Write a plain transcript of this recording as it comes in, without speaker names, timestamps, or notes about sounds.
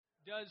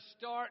does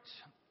start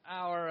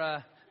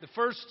our the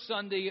first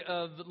Sunday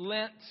of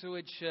Lent,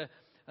 which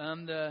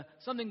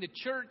something the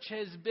church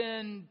has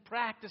been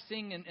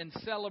practicing and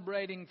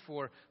celebrating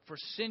for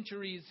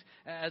centuries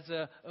as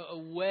a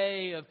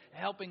way of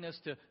helping us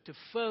to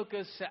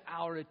focus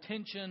our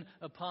attention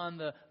upon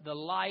the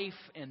life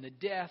and the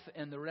death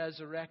and the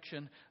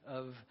resurrection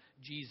of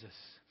Jesus.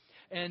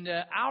 And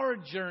our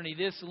journey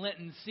this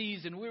Lenten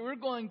season, we're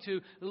going to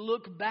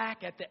look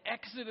back at the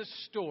Exodus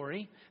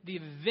story, the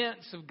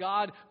events of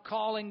God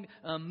calling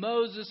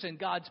Moses and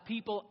God's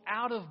people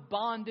out of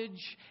bondage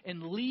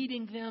and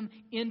leading them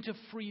into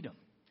freedom.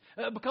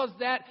 Because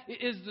that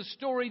is the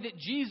story that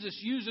Jesus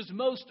uses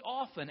most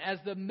often as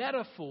the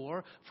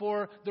metaphor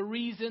for the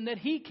reason that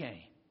He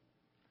came.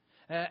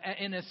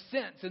 In a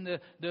sense, in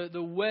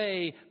the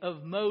way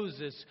of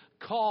Moses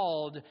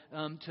called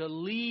to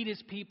lead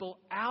his people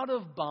out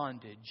of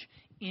bondage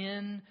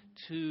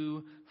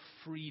into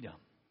freedom.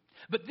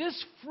 But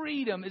this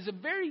freedom is a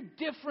very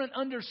different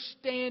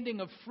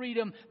understanding of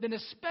freedom than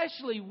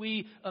especially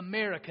we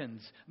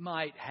Americans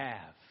might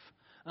have.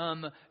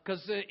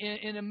 Because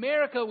in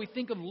America we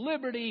think of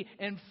liberty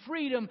and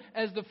freedom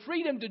as the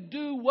freedom to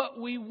do what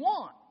we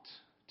want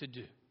to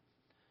do.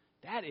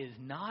 That is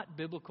not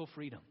biblical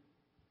freedom.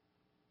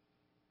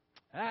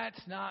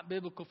 That's not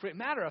biblical freedom.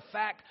 Matter of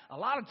fact, a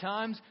lot of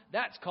times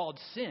that's called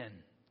sin.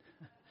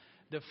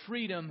 The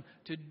freedom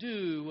to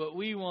do what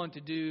we want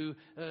to do,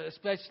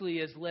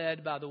 especially as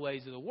led by the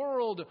ways of the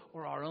world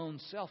or our own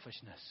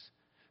selfishness.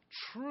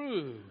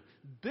 True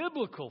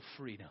biblical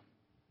freedom.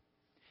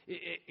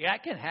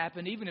 That can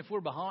happen even if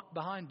we're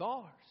behind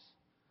bars.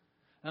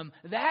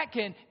 That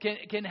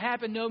can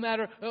happen no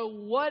matter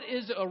what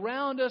is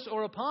around us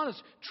or upon us.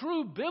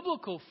 True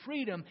biblical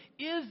freedom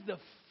is the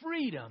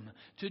freedom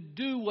to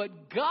do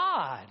what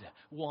God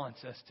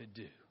wants us to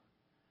do.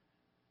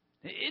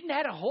 Isn't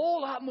that a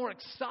whole lot more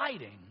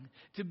exciting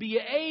to be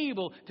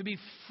able to be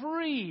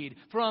freed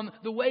from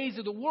the ways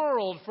of the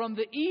world, from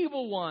the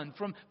evil one,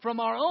 from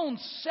our own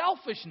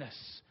selfishness,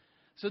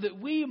 so that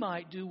we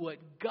might do what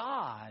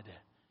God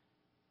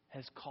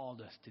has called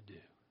us to do?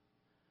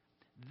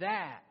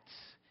 That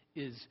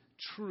is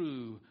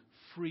true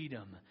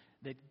freedom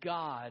that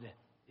God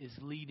is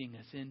leading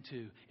us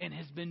into and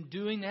has been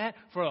doing that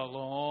for a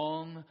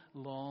long,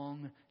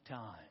 long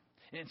time.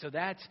 And so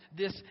that's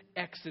this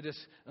Exodus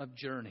of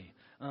journey.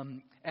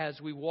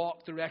 As we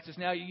walk through Exodus.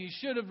 Now, you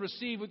should have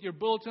received with your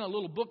bulletin a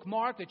little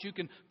bookmark that you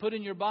can put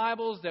in your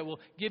Bibles that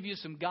will give you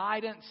some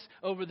guidance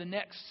over the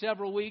next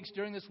several weeks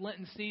during this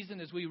Lenten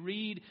season as we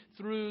read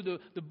through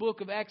the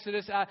book of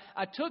Exodus.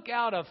 I took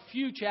out a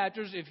few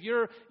chapters. If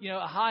you're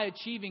a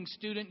high-achieving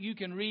student, you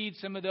can read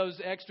some of those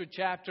extra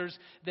chapters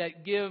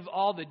that give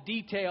all the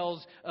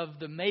details of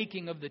the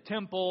making of the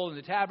temple and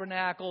the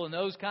tabernacle and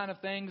those kind of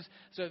things.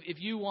 So if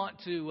you want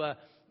to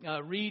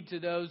read to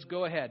those,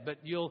 go ahead. But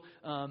you'll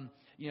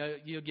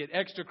get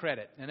extra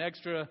credit, an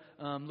extra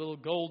little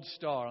gold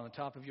star on the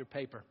top of your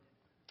paper.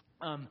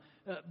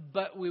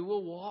 But we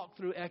will walk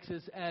through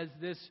Exodus as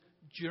this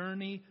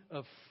journey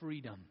of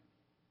freedom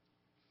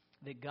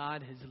that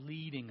God is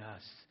leading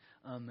us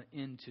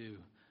into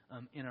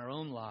in our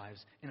own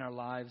lives, in our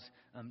lives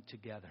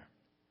together.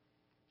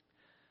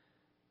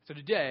 So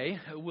today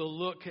we'll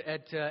look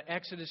at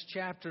Exodus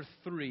chapter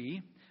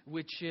 3,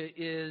 which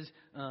is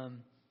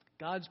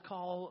God's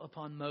call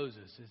upon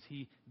Moses as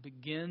he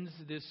begins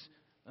this,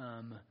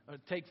 or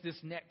takes this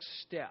next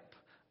step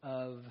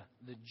of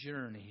the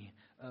journey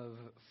of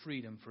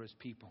freedom for his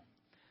people.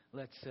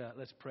 Let's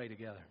pray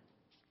together.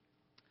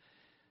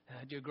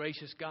 Dear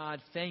gracious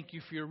God, thank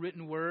you for your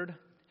written word.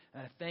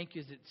 Thank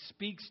you as it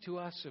speaks to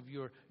us of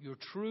your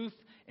truth.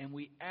 And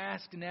we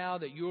ask now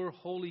that your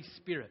Holy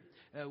Spirit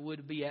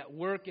would be at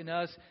work in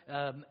us,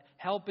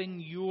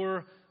 helping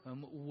your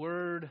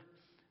word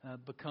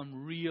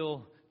become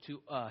real to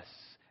us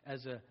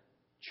as a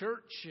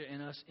church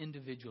and us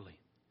individually.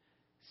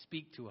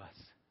 Speak to us.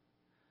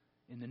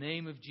 In the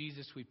name of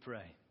Jesus we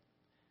pray.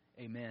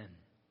 Amen.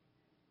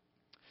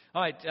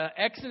 All right,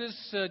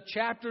 Exodus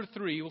chapter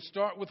 3. We'll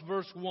start with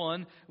verse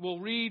 1. We'll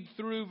read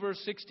through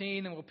verse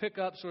 16, and we'll pick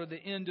up sort of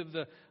the end of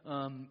the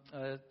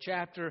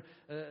chapter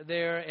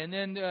there. And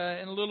then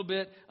in a little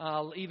bit,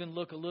 I'll even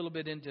look a little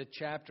bit into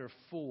chapter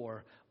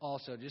 4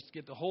 also, just to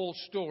get the whole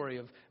story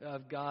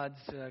of God's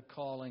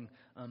calling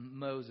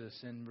Moses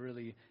and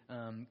really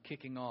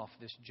kicking off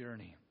this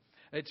journey.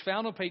 It's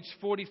found on page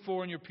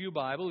 44 in your pew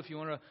Bible. If you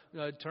want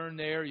to turn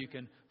there, you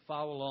can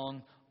follow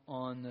along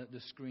on the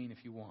screen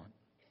if you want.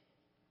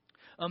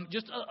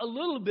 Just a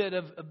little bit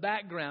of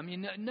background. You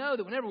know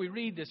that whenever we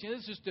read this,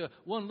 this is just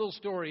one little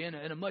story in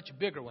a much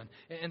bigger one.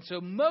 And so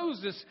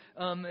Moses,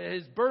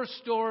 his birth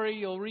story,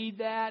 you'll read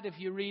that if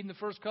you read in the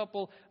first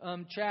couple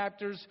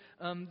chapters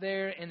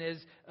there.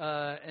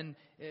 And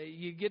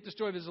you get the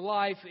story of his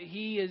life.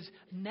 He is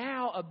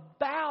now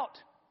about...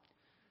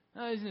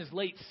 he's in his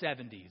late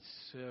 70s,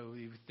 so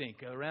you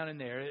think, around in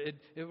there.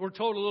 We're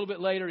told a little bit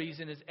later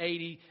he's in his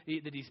 80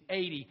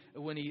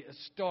 when he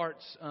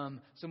starts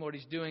some of what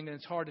he's doing, and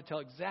it's hard to tell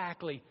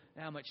exactly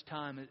how much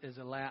time has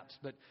elapsed,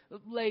 but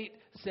late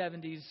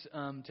 70s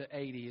to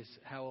 80 is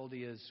how old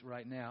he is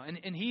right now.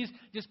 And he's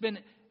just been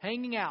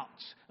hanging out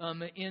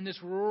in this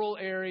rural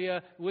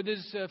area with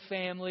his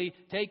family,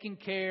 taking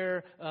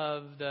care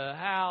of the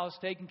house,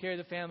 taking care of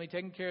the family,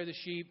 taking care of the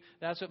sheep.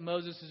 That's what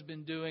Moses has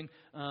been doing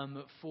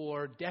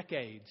for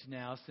decades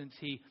now, since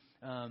he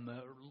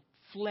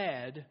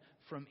fled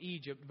from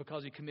Egypt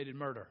because he committed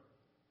murder.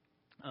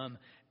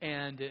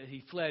 And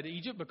he fled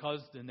Egypt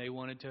because then they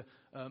wanted to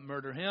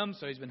murder him.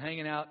 So he's been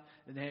hanging out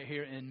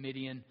here in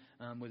Midian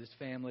with his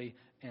family,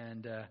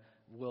 and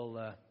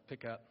we'll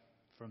pick up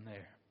from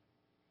there.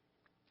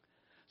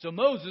 So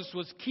Moses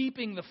was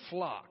keeping the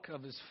flock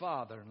of his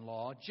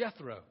father-in-law,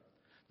 Jethro,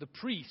 the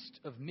priest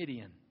of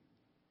Midian.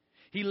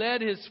 He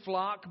led his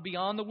flock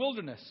beyond the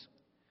wilderness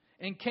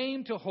and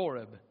came to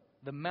Horeb,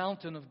 the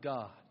mountain of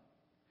God.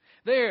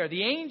 There,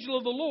 the angel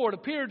of the Lord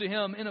appeared to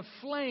him in a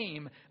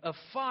flame of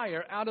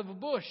fire out of a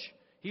bush.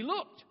 He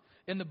looked,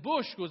 and the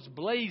bush was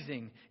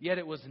blazing, yet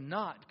it was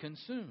not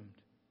consumed.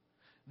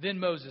 Then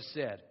Moses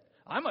said,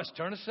 I must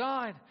turn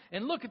aside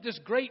and look at this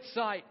great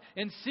sight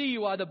and see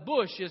why the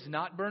bush is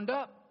not burned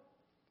up.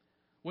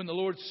 When the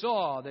Lord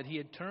saw that he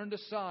had turned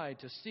aside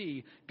to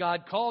see,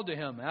 God called to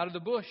him out of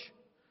the bush,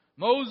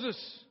 Moses,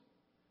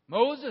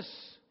 Moses.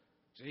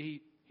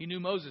 See, he knew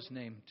Moses'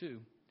 name too.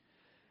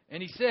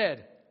 And he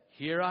said,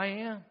 Here I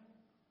am.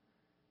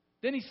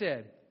 Then he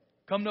said,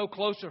 Come no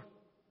closer.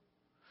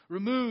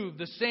 Remove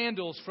the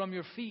sandals from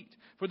your feet,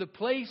 for the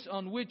place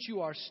on which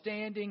you are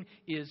standing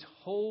is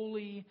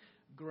holy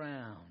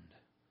ground.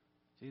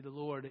 See, the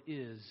Lord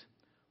is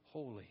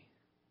holy.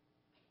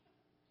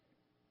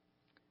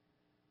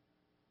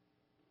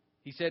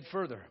 He said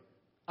further,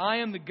 I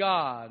am the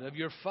God of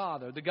your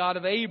father, the God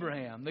of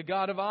Abraham, the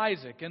God of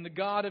Isaac, and the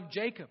God of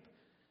Jacob.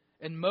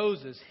 And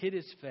Moses hid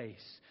his face,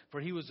 for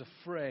he was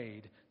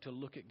afraid to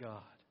look at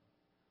God.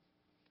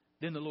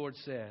 Then the Lord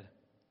said,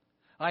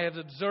 I have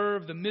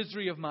observed the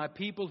misery of my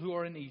people who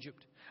are in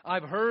Egypt.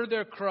 I've heard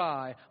their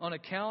cry on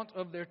account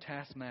of their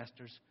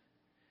taskmasters.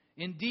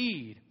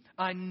 Indeed,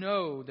 I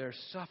know their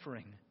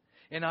suffering,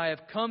 and I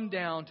have come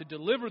down to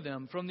deliver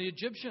them from the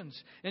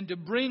Egyptians and to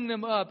bring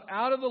them up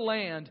out of the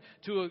land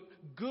to a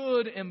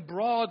good and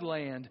broad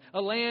land,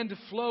 a land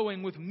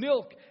flowing with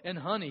milk and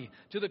honey,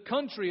 to the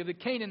country of the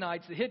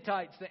Canaanites, the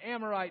Hittites, the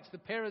Amorites, the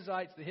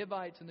Perizzites, the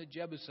Hivites, and the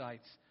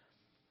Jebusites.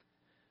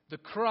 The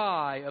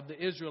cry of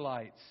the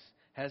Israelites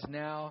has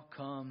now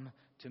come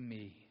to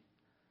me.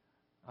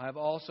 I have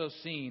also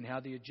seen how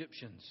the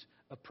Egyptians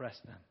oppress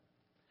them.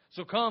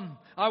 So come,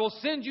 I will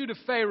send you to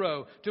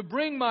Pharaoh to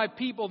bring my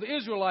people, the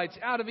Israelites,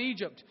 out of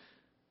Egypt.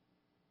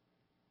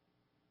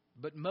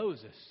 But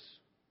Moses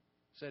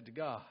said to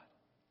God,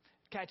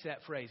 catch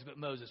that phrase, but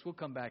Moses. We'll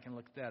come back and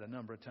look at that a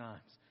number of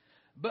times.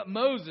 But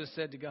Moses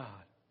said to God,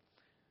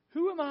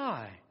 Who am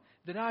I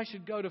that I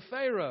should go to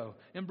Pharaoh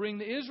and bring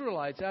the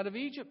Israelites out of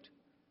Egypt?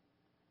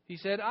 He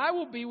said, I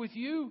will be with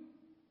you,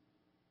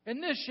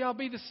 and this shall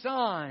be the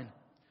sign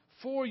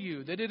for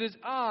you that it is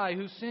I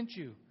who sent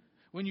you.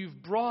 When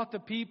you've brought the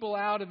people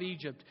out of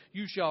Egypt,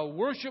 you shall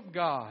worship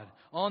God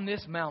on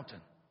this mountain.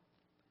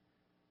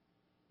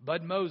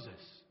 But Moses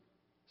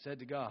said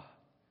to God,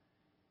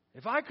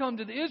 If I come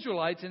to the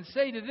Israelites and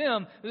say to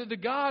them that the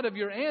God of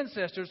your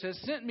ancestors has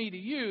sent me to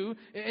you,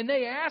 and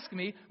they ask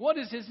me, What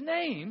is his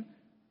name?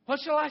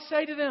 What shall I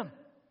say to them?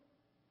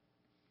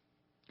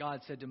 God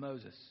said to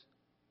Moses,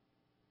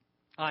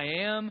 I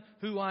am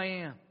who I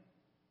am.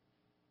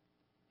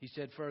 He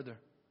said further,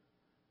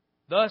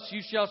 Thus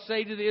you shall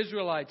say to the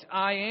Israelites,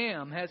 I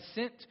am has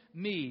sent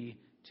me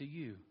to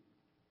you.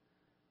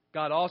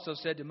 God also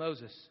said to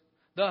Moses,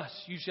 Thus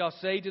you shall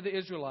say to the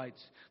Israelites,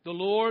 The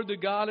Lord, the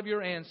God of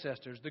your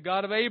ancestors, the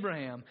God of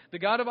Abraham, the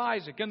God of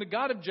Isaac, and the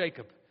God of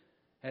Jacob,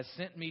 has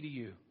sent me to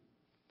you.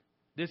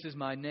 This is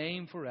my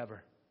name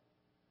forever,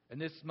 and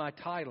this is my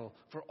title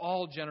for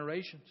all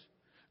generations.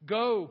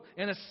 Go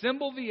and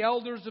assemble the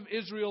elders of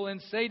Israel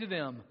and say to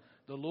them,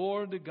 The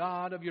Lord, the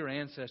God of your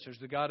ancestors,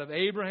 the God of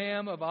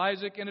Abraham, of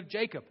Isaac, and of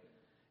Jacob,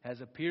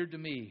 has appeared to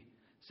me,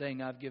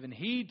 saying, I've given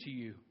heed to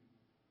you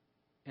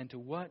and to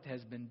what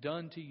has been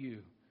done to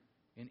you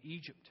in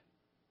Egypt.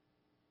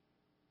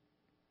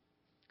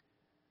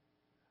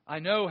 I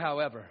know,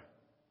 however,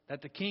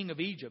 that the king of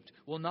Egypt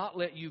will not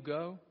let you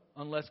go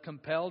unless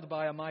compelled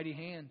by a mighty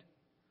hand.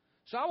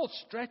 So I will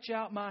stretch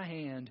out my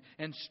hand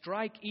and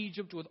strike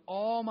Egypt with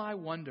all my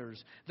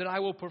wonders that I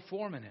will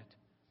perform in it.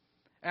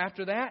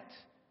 After that,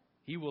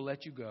 he will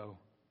let you go.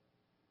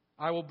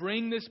 I will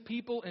bring this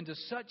people into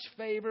such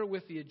favor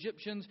with the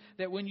Egyptians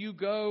that when you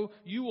go,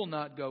 you will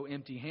not go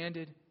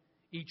empty-handed.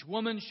 Each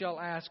woman shall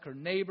ask her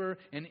neighbor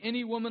and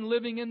any woman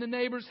living in the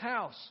neighbor's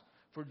house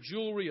for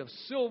jewelry of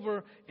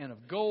silver and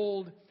of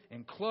gold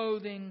and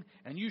clothing,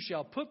 and you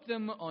shall put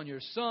them on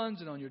your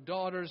sons and on your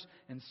daughters,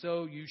 and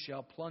so you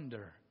shall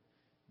plunder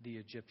the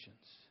Egyptians.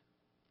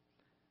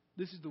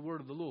 This is the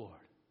word of the Lord.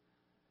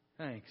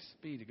 Thanks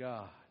be to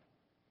God.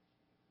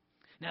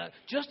 Now,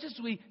 just as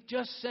we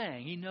just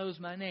sang, He knows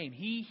my name.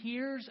 He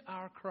hears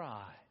our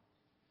cry.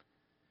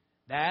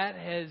 That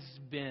has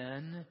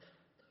been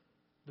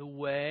the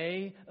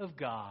way of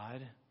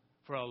God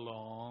for a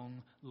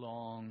long,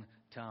 long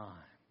time.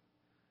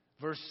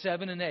 Verse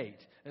 7 and 8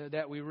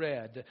 that we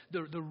read,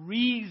 the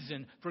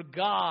reason for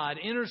God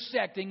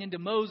intersecting into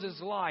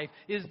Moses' life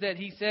is that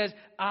he says,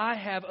 I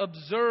have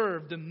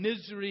observed the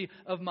misery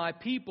of my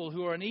people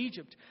who are in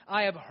Egypt.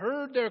 I have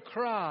heard their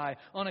cry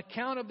on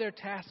account of their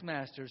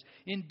taskmasters.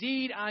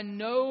 Indeed, I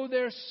know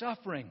their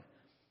suffering,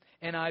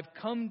 and I've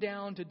come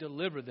down to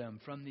deliver them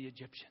from the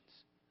Egyptians.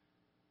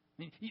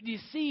 Do you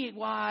see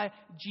why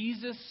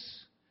Jesus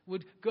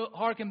would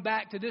hearken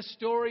back to this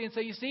story and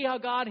say, you see how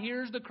God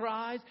hears the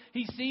cries?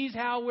 He sees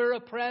how we're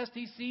oppressed.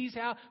 He sees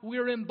how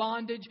we're in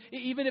bondage.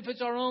 Even if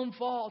it's our own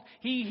fault,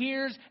 He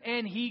hears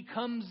and He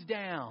comes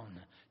down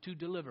to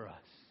deliver us.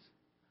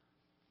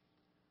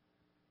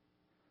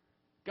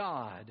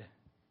 God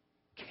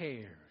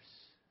cares.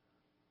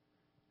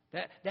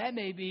 That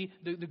may be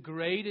the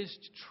greatest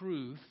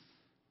truth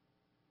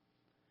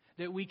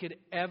that we could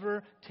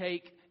ever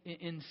take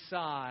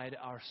inside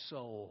our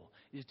soul,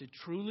 is to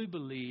truly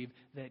believe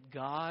that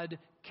God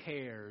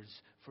cares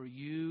for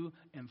you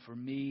and for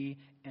me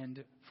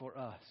and for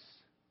us.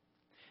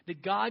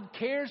 That God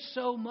cares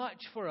so much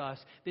for us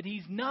that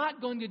He's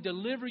not going to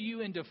deliver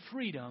you into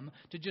freedom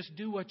to just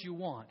do what you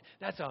want.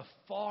 That's a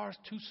far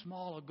too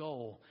small a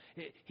goal.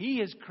 He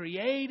has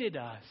created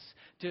us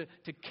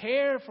to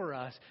care for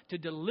us, to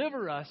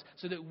deliver us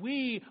so that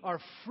we are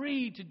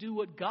free to do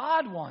what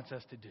God wants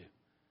us to do.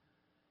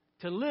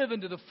 To live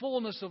into the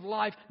fullness of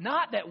life,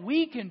 not that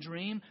we can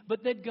dream,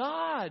 but that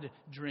God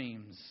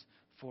dreams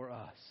for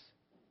us.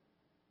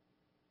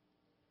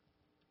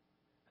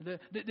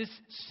 This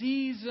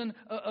season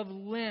of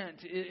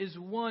Lent is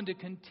one to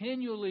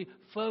continually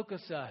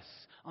focus us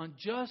on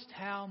just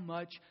how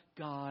much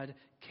God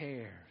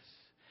cares.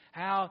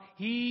 How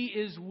He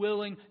is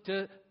willing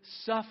to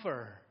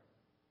suffer,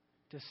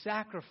 to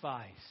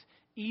sacrifice,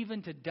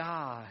 even to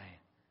die,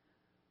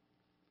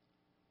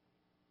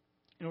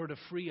 in order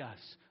to free us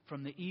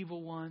from the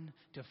evil one,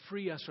 to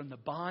free us from the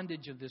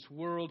bondage of this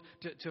world,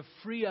 to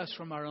free us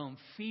from our own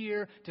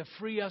fear, to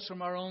free us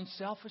from our own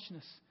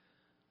selfishness,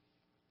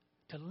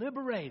 to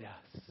liberate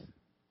us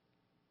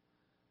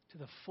to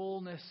the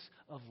fullness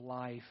of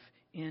life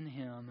in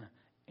Him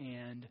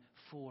and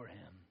for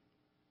Him.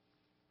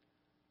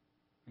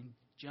 And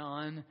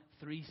John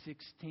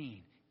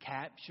 3:16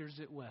 captures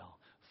it well.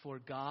 For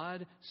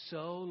God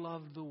so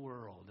loved the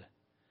world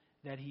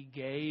that He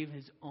gave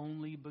His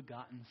only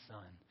begotten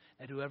Son,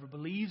 that whoever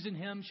believes in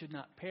Him should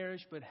not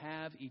perish but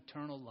have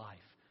eternal life.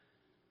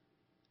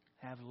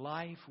 Have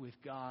life with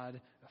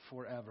God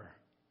forever.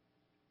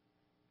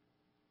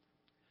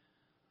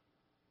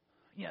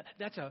 Yeah,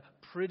 that's a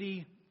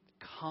pretty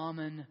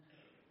common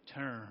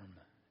term.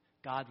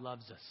 God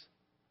loves us.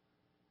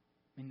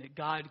 I mean, that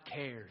God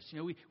cares. You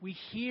know, we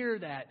hear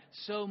that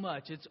so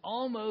much. It's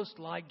almost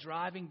like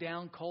driving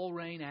down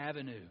Coleraine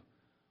Avenue.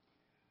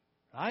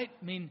 Right?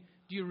 I mean,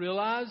 do you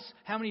realize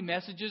how many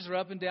messages are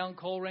up and down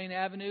Coleraine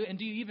Avenue? And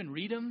do you even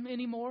read them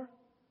anymore?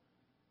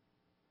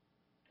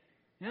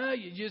 You know,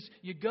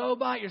 you go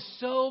by, you're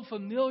so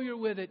familiar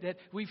with it that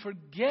we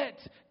forget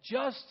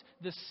just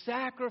the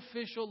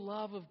sacrificial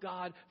love of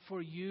God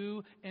for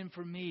you and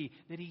for me.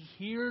 That He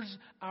hears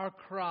our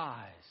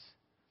cries.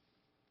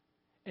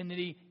 And that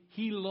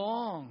He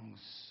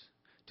longs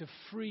to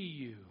free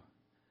you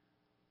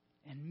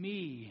and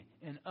me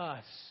and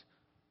us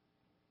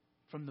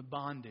from the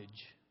bondage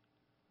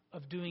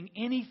of doing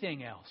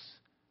anything else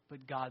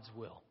but God's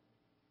will.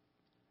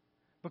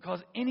 Because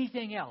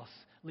anything else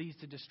leads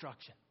to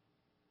destruction.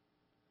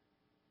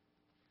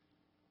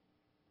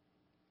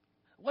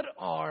 What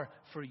are,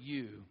 for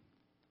you,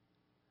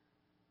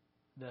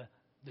 the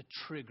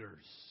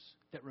triggers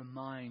that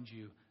remind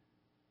you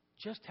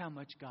just how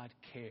much God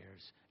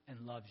cares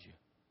and loves you?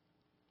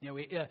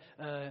 You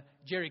know,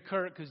 Jerry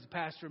Kirk, who's the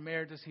pastor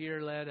emeritus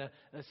here, led a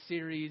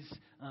series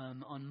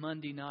on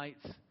Monday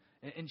nights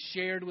and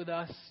shared with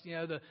us, you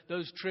know,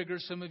 those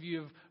triggers. Some of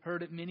you have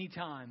heard it many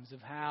times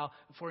of how,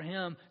 for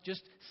him,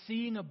 just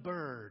seeing a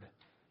bird.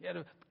 He had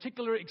a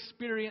particular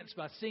experience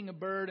by seeing a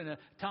bird in a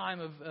time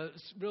of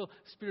real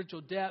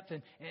spiritual depth.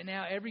 And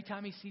now every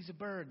time he sees a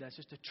bird, that's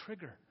just a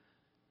trigger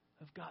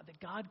of God, that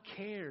God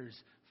cares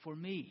for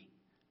me.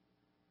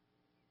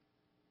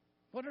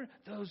 What are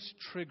those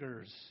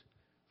triggers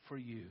for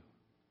you?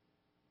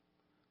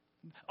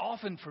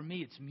 Often for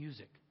me, it's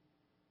music.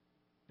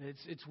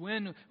 It's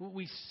when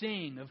we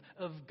sing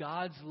of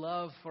God's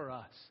love for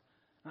us.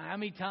 How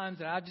many times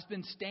that I've just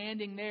been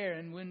standing there,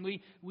 and when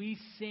we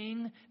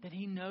sing that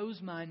He knows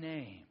my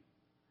name,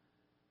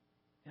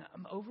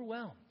 I'm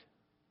overwhelmed.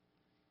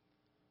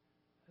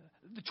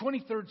 The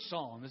 23rd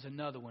Psalm is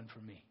another one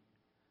for me.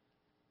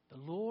 The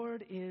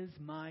Lord is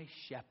my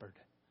shepherd.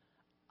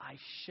 I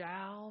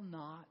shall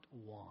not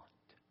want.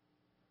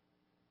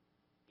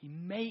 He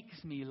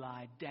makes me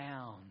lie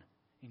down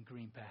in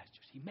green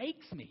pastures. He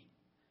makes me.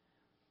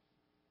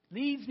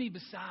 Leads me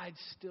beside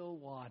still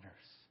waters.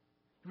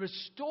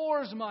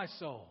 Restores my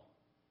soul.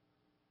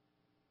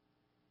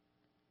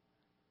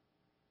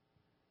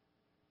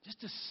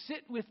 Just to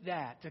sit with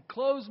that, to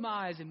close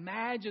my eyes,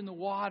 imagine the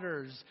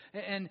waters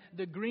and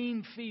the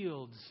green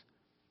fields.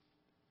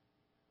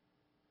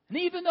 And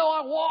even though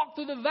I walk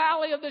through the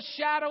valley of the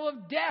shadow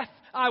of death,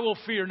 I will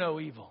fear no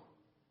evil.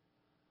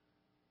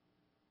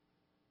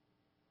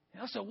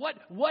 So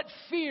what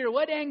fear,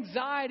 what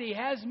anxiety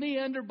has me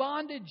under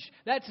bondage?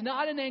 That's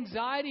not an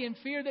anxiety and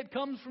fear that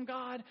comes from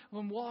God.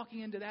 When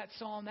walking into that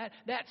psalm,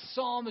 that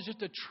psalm is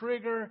just a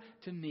trigger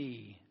to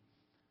me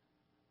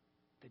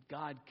that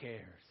God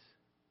cares,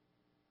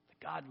 that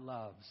God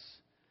loves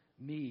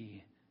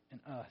me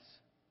and us.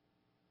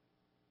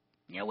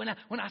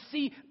 When I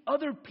see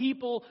other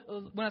people,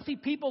 when I see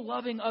people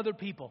loving other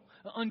people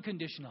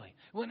unconditionally,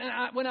 when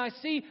I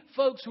see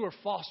folks who are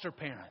foster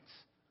parents,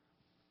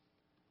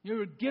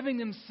 you're giving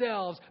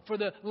themselves for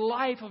the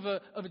life of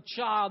a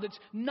child that's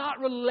not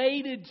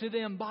related to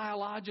them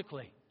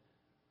biologically.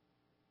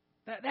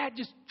 That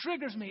just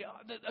triggers me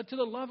to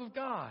the love of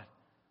God.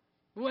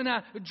 When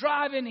I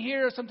drive in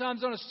here,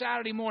 sometimes on a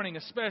Saturday morning,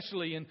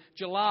 especially in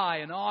July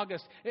and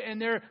August,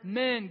 and there are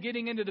men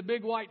getting into the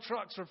big white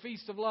trucks for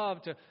Feast of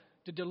Love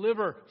to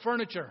deliver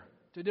furniture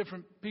to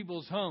different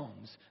people's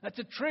homes. That's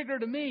a trigger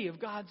to me of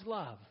God's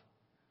love.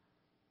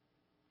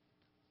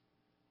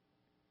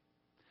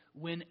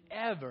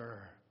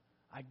 Whenever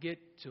I get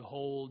to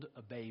hold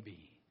a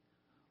baby,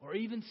 or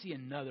even see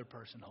another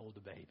person hold a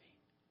baby,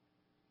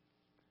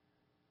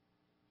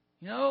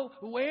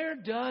 where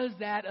does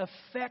that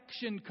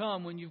affection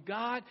come when you've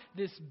got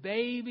this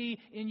baby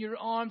in your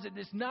arms that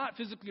is not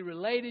physically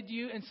related to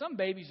you? And some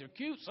babies are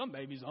cute, some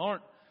babies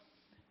aren't.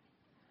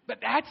 But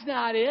that's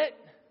not it.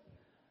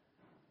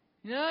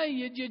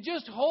 You're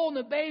just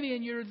holding a baby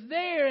and you're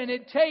there, and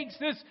it takes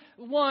this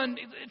one.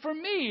 For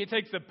me, it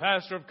takes the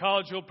pastor of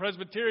College Hill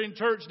Presbyterian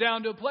Church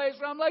down to a place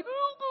where I'm like,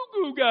 ooh,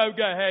 goo, goo,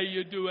 gaga, how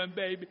you doing,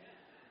 baby?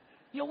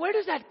 Where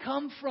does that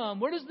come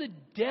from? Where does the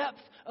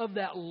depth of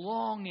that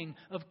longing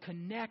of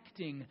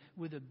connecting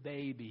with a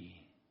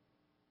baby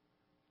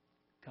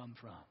come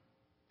from?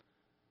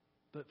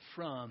 But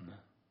from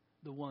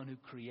the one who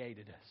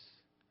created us.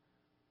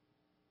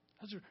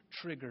 Those are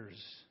triggers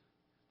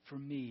for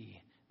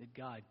me that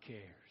God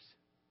cares,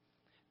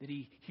 that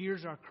He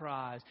hears our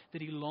cries,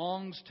 that He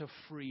longs to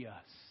free us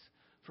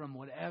from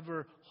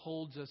whatever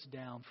holds us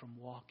down from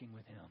walking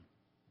with Him.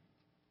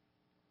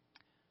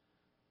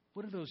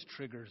 What are those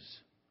triggers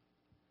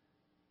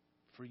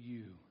for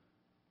you?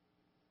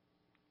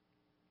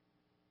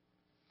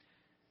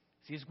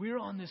 See, as we're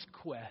on this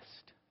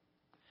quest,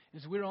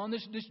 as we're on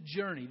this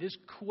journey, this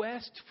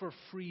quest for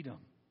freedom,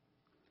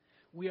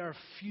 we are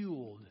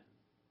fueled.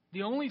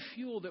 The only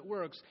fuel that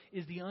works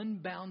is the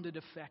unbounded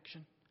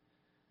affection,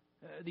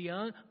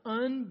 the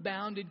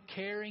unbounded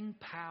caring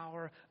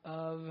power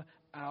of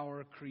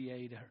our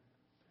Creator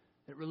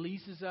that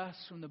releases us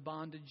from the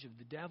bondage of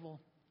the devil,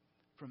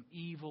 from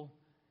evil,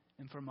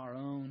 and from our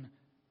own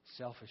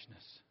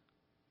selfishness.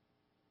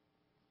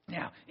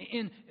 Now,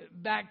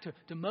 back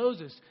to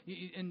Moses,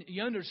 and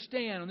you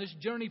understand on this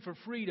journey for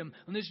freedom,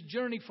 on this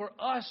journey for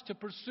us to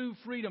pursue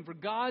freedom, for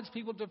God's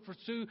people to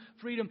pursue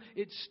freedom,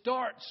 it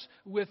starts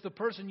with the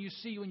person you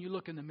see when you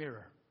look in the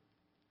mirror.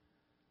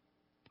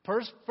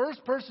 The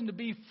first person to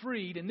be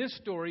freed in this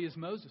story is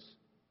Moses.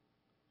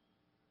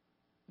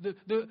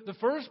 The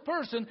first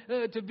person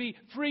to be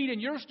freed in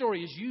your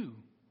story is you.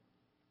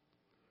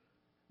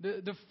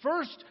 The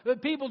first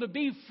people to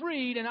be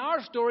freed in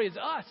our story is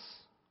us.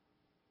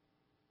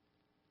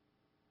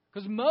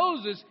 Because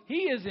Moses, he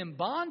is in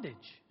bondage.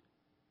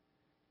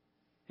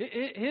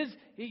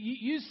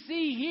 You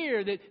see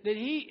here that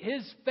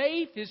his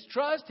faith, his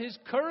trust, his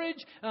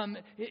courage,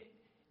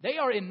 they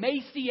are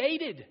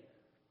emaciated.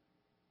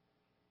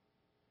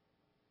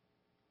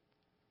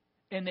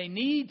 And they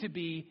need to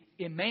be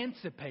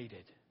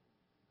emancipated.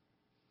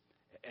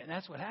 And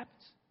that's what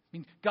happens.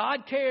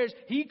 God cares.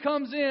 He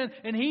comes in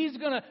and He's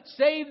going to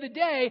save the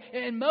day.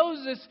 And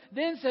Moses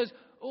then says,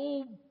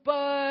 oh,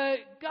 but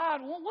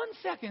God, one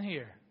second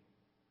here.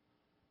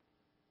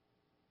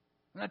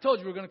 And I told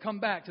you we're going to come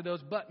back to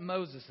those but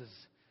Moseses,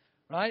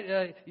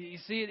 right? You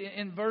see it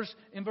in verse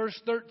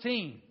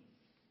 13.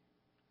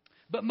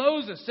 But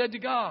Moses said to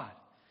God,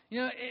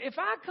 if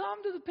I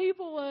come to the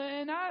people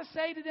and I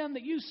say to them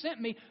that you sent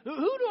me, who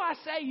do I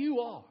say you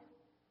are?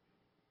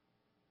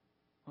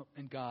 Well,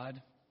 and God,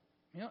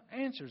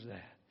 answers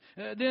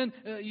that. Then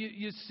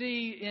you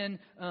see in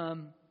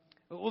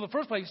the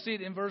first place you see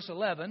it in verse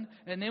 11,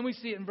 and then we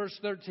see it in verse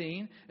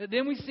 13.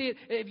 Then we see it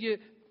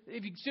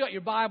if you still got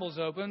your Bibles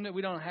open,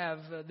 we don't have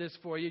this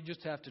for you. You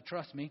just have to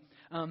trust me.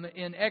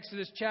 In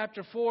Exodus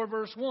chapter 4,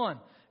 verse 1.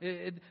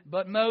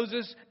 But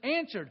Moses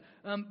answered,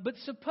 but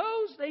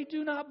suppose they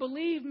do not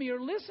believe me or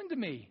listen to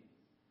me.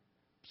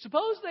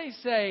 Suppose they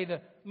say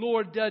the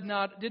Lord did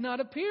not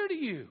appear to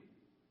you.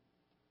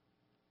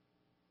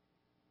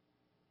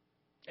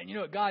 And you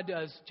know what God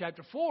does,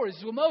 chapter 4, is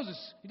well, Moses,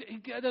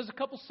 he does a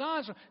couple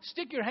signs.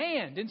 Stick your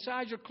hand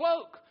inside your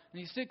cloak. And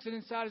he sticks it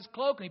inside his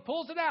cloak and he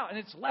pulls it out and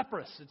it's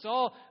leprous. It's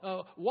all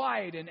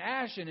white and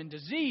ashen and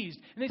diseased.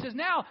 And he says,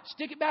 now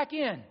stick it back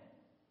in.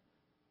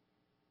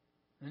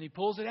 And he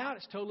pulls it out,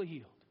 it's totally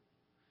healed.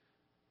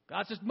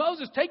 God says,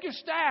 Moses, take your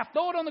staff,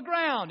 throw it on the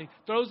ground. He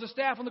throws the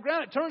staff on the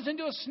ground. It turns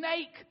into a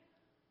snake.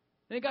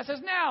 Then God says,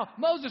 now,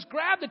 Moses,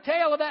 grab the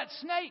tail of that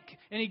snake.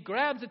 And he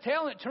grabs the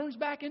tail and it turns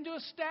back into a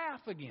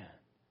staff again.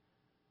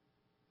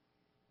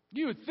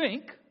 You'd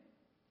think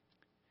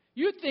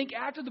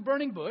after the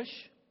burning bush,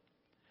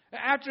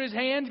 after his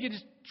hand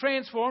gets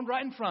transformed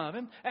right in front of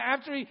him,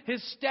 after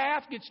his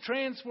staff gets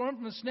transformed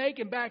from the snake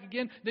and back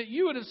again, that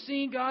you would have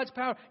seen God's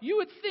power. You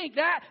would think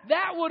that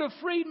would have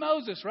freed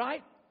Moses,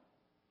 right?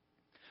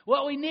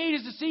 What we need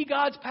is to see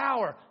God's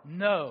power.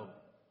 No.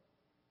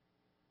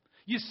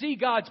 You see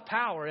God's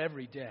power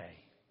every day.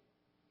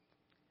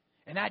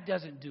 And that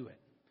doesn't do it.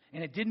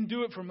 And it didn't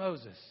do it for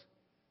Moses.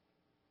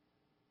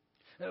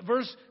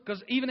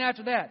 Because even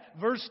after that,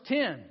 verse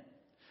 10.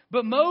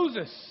 But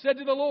Moses said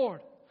to the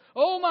Lord,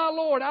 "Oh my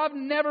Lord, I've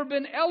never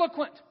been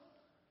eloquent."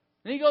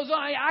 And he goes on,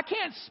 I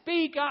can't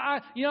speak.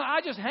 I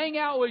just hang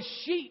out with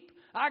sheep.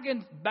 I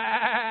can,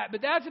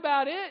 but that's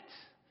about it.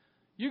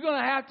 You're going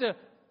to have to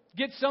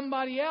get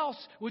somebody else,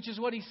 which is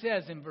what he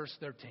says in verse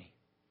 13.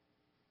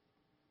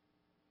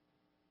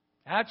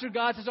 After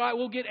God says, all right,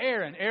 we'll get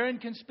Aaron. Aaron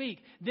can speak.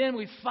 Then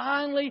we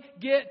finally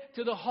get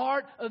to the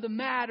heart of the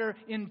matter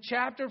in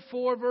chapter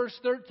 4, verse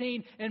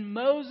 13. And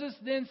Moses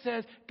then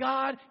says,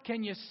 God,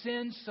 can you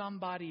send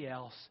somebody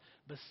else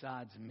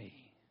besides me?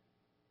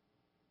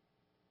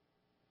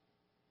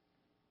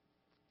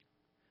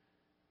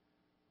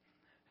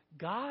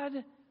 God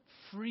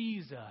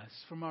frees us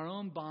from our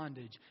own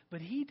bondage,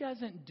 but He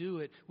doesn't do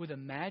it with a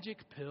magic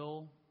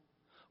pill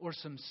or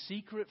some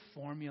secret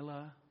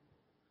formula.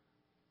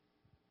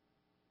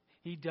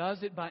 He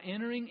does it by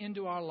entering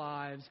into our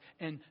lives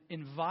and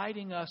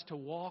inviting us to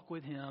walk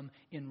with Him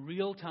in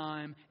real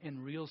time,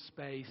 in real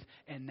space.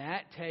 And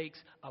that takes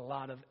a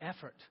lot of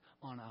effort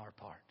on our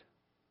part.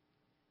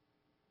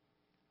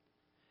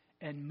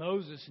 And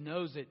Moses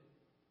knows it.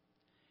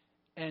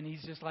 And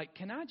he's just like,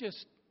 can I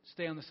just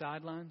stay on the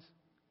sidelines?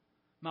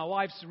 My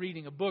wife's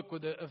reading a book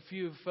with a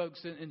few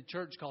folks in the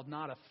church called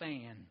Not a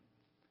Fan.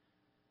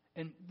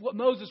 And what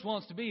Moses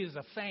wants to be is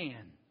a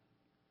fan.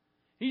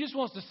 He just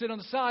wants to sit on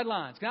the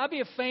sidelines. Can I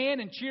be a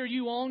fan and cheer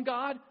you on,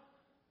 God?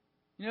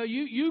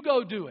 You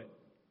go do it.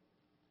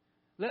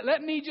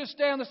 Let me just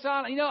stay on the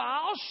sideline.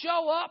 I'll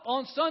show up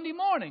on Sunday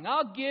morning.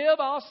 I'll give,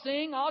 I'll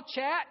sing, I'll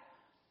chat.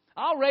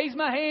 I'll raise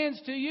my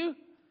hands to you.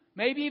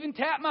 Maybe even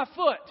tap my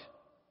foot.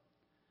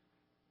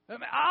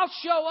 I'll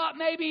show up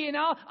maybe and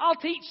I'll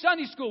teach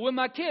Sunday school when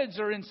my kids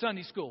are in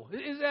Sunday school.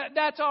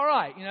 That's all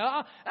right.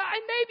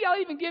 Maybe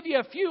I'll even give you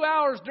a few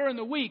hours during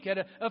the week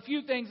at a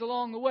few things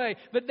along the way.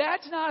 But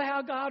that's not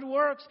how God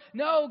works.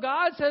 No,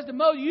 God says to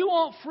Moses, you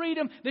want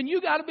freedom, then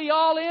you got to be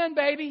all in,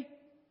 baby.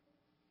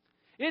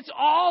 It's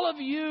all of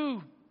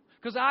you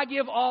because I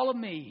give all of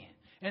me.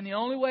 And the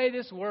only way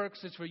this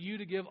works is for you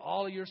to give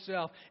all of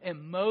yourself.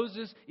 And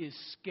Moses is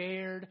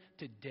scared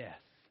to death.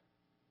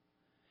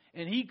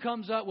 And he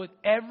comes up with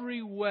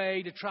every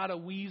way to try to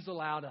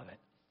weasel out of it.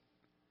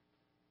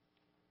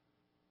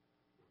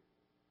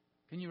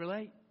 Can you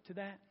relate to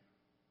that?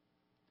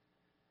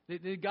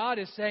 That God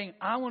is saying,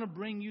 I want to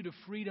bring you to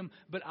freedom,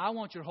 but I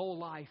want your whole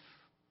life.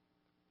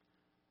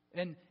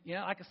 And,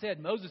 like I said,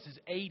 Moses is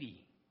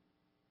 80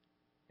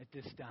 at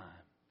this time.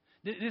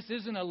 This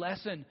isn't a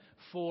lesson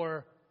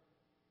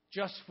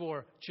just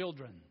for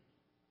children.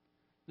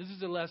 This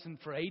is a lesson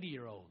for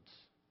 80-year-olds.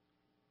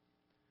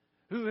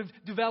 Who have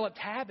developed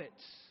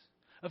habits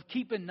of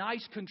keeping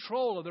nice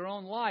control of their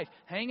own life.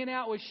 Hanging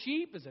out with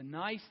sheep is a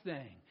nice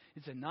thing.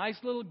 It's a nice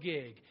little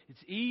gig.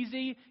 It's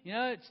easy.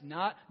 It's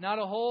not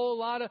a whole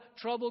lot of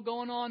trouble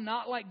going on.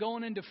 Not like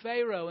going into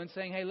Pharaoh and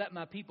saying, hey, let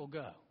my people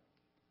go.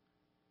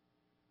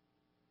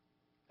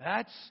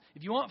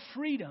 If you want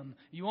freedom,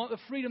 you want the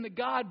freedom that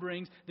God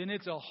brings, then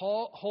it's a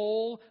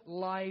whole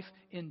life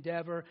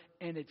endeavor.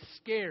 And it's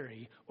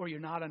scary or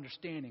you're not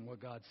understanding what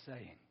God's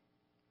saying.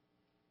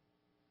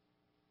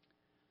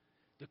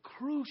 The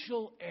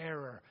crucial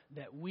error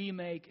that we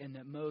make and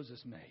that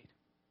Moses made.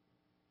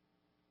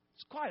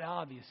 It's quite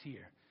obvious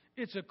here.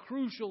 It's a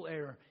crucial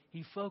error.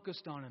 He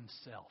focused on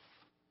himself.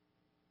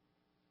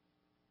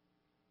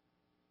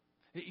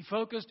 He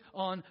focused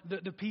on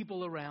the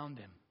people around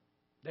him.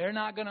 They're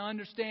not going to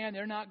understand.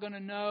 They're not going to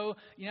know.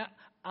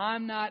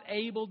 I'm not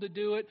able to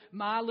do it.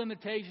 My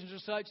limitations are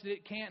such that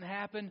it can't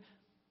happen.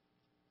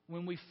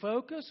 When we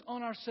focus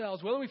on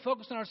ourselves, whether we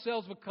focus on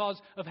ourselves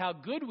because of how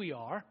good we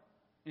are,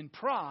 in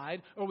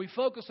pride, or we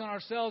focus on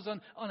ourselves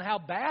on how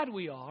bad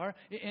we are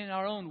in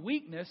our own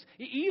weakness,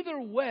 either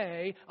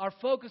way, our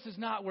focus is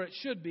not where it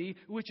should be,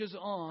 which is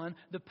on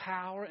the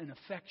power and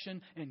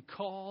affection and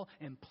call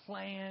and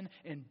plan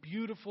and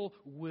beautiful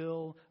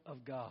will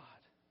of God.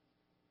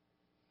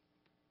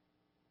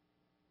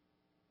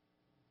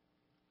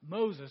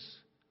 Moses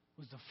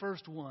was the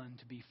first one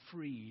to be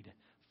freed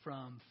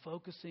from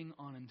focusing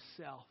on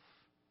himself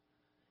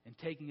and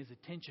taking his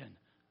attention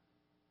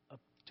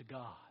up to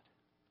God.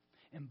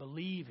 And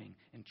believing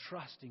and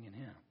trusting in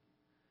Him.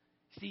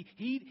 See,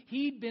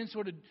 he'd been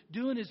sort of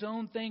doing his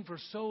own thing for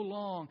so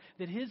long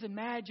that his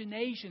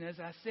imagination, as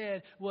I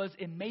said, was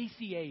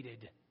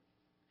emaciated.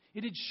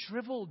 It had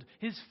shriveled.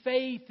 His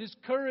faith, his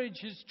courage,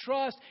 his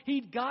trust.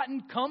 He'd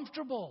gotten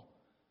comfortable.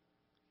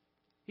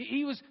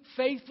 He was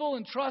faithful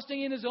and trusting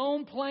in his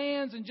own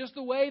plans and just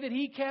the way that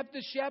he kept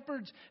the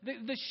shepherds,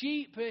 the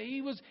sheep.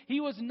 He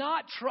was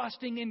not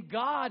trusting in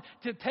God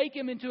to take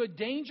him into a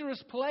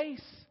dangerous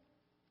place.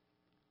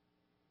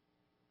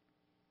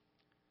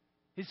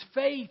 His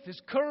faith,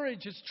 his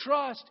courage, his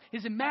trust,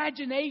 his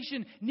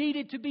imagination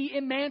needed to be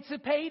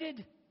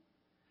emancipated.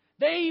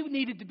 They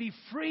needed to be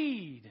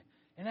freed.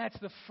 And that's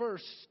the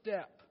first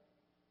step.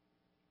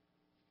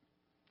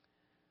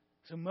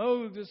 So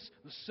Moses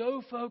was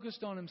so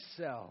focused on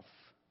himself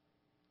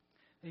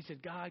that he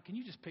said, God, can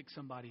you just pick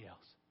somebody else?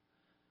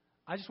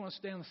 I just want to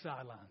stay on the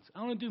sidelines.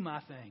 I want to do my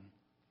thing.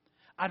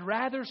 I'd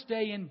rather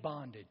stay in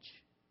bondage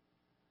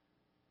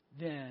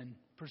than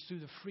pursue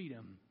the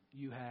freedom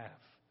you have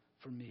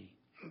for me.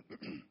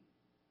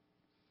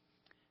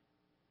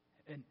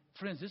 And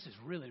friends, this is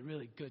really,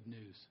 really good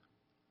news.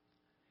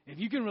 If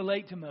you can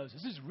relate to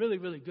Moses, this is really,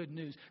 really good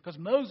news. Because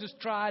Moses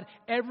tried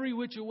every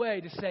which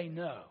way to say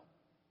no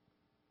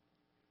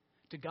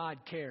to God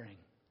caring.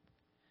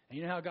 And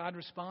you know how God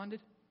responded?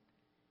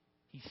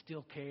 He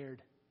still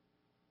cared.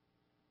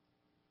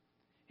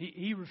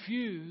 He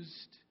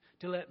refused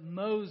to let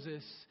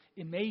Moses'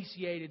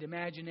 emaciated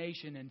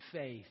imagination and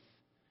faith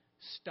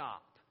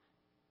stop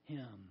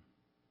him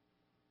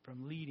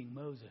from leading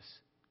Moses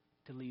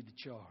to lead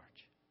the charge.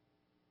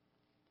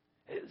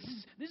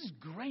 This is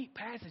great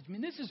passage. I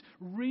mean, this is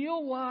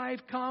real life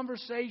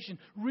conversation,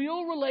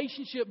 real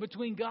relationship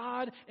between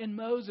God and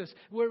Moses,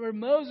 where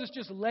Moses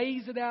just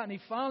lays it out and he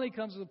finally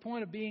comes to the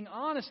point of being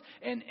honest.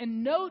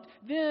 And note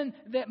then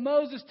that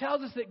Moses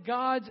tells us that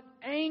God's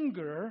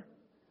anger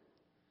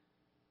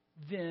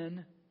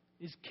then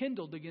is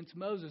kindled against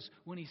Moses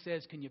when he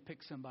says, can you pick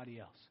somebody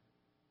else?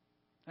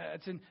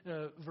 That's in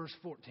verse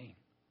 14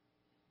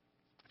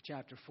 of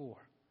chapter 4.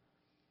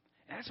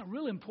 And that's a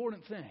really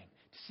important thing.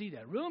 To see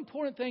that. Real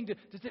important thing to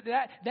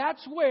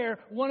that's where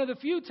one of the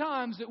few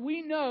times that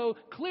we know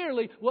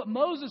clearly what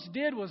Moses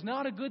did was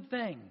not a good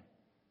thing.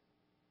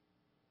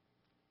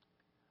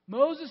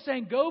 Moses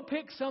saying, go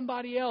pick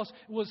somebody else,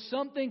 was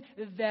something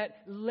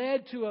that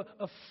led to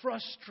a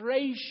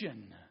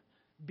frustration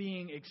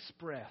being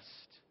expressed.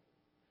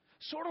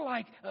 Sort of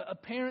like a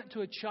parent to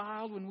a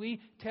child when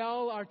we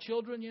tell our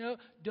children,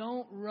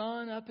 don't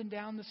run up and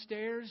down the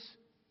stairs.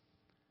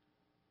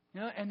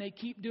 And they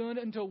keep doing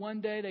it until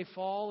one day they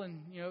fall and,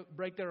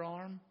 break their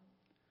arm.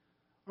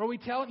 Or we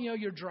tell them,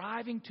 you're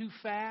driving too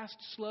fast,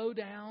 slow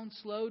down,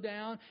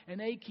 and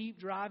they keep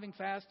driving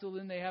fast till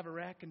then they have a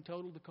wreck and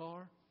total the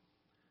car.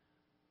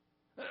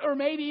 Or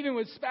maybe even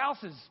with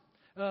spouses.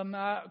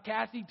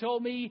 Kathy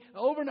told me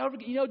over and over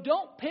again,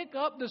 don't pick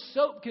up the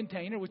soap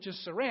container, which is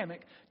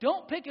ceramic.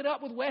 Don't pick it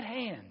up with wet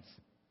hands.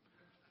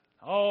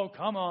 Oh,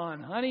 come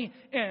on, honey.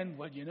 And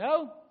what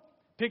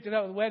picked it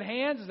up with wet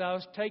hands as I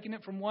was taking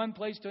it from one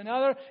place to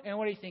another. And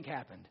what do you think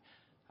happened?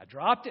 I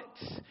dropped it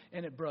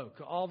and it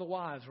broke. All the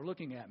wives were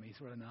looking at me,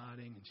 sort of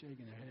nodding and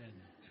shaking their head.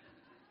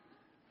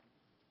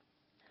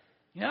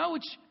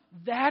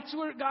 That's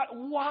where God,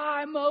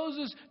 why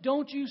Moses,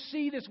 don't you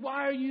see this?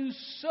 Why are you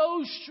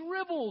so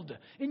shriveled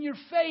in your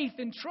faith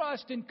and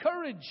trust and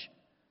courage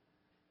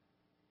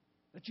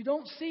that you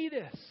don't see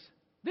this?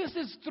 This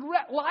is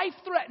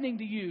life-threatening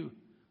to you.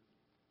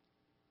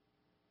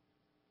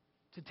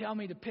 To tell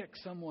me to pick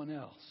someone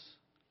else.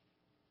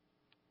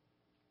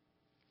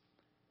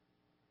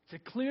 It's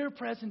a clear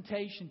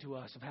presentation to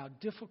us of how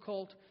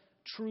difficult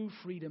true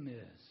freedom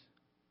is.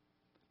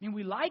 I mean,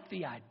 we like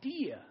the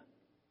idea,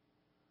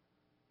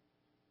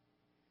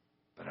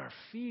 but our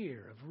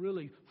fear of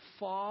really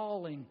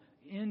falling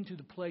into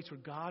the place where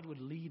God would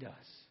lead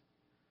us,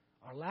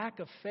 our lack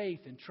of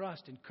faith and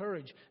trust and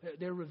courage,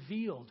 they're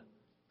revealed,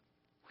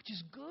 which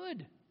is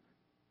good.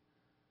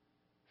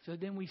 So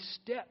then we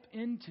step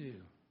into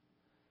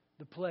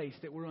the place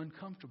that we're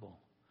uncomfortable,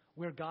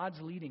 where God's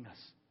leading us.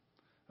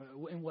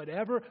 In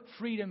whatever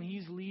freedom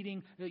He's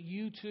leading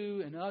you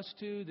to and us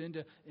to,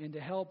 and to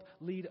help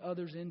lead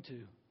others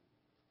into.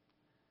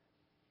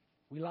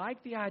 We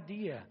like the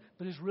idea,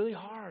 but it's really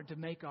hard to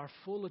make our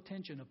full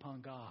attention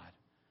upon God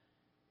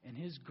and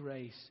His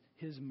grace,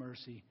 His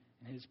mercy,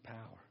 and His power.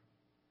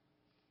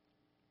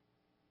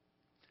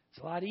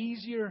 It's a lot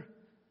easier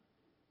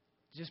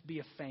to just be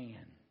a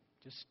fan,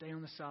 just stay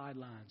on the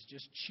sidelines,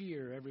 just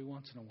cheer every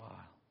once in a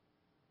while.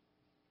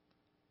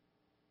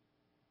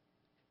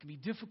 It can be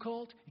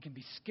difficult, it can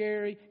be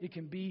scary, it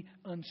can be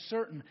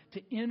uncertain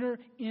to enter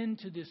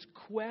into this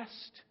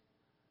quest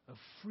of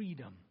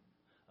freedom,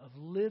 of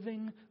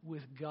living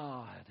with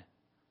God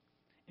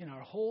in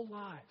our whole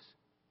lives.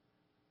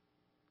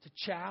 It's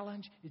a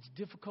challenge, it's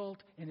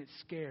difficult, and it's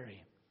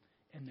scary.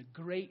 And the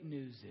great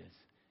news is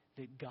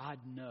that God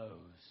knows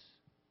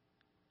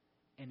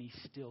and He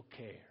still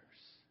cares.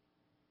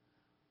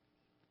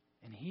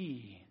 And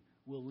He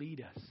will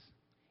lead us.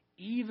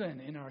 Even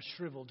in our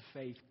shriveled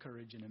faith,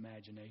 courage, and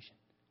imagination.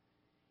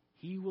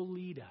 He will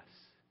lead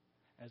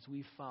us as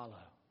we follow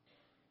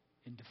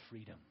into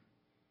freedom.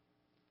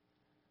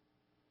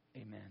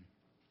 Amen.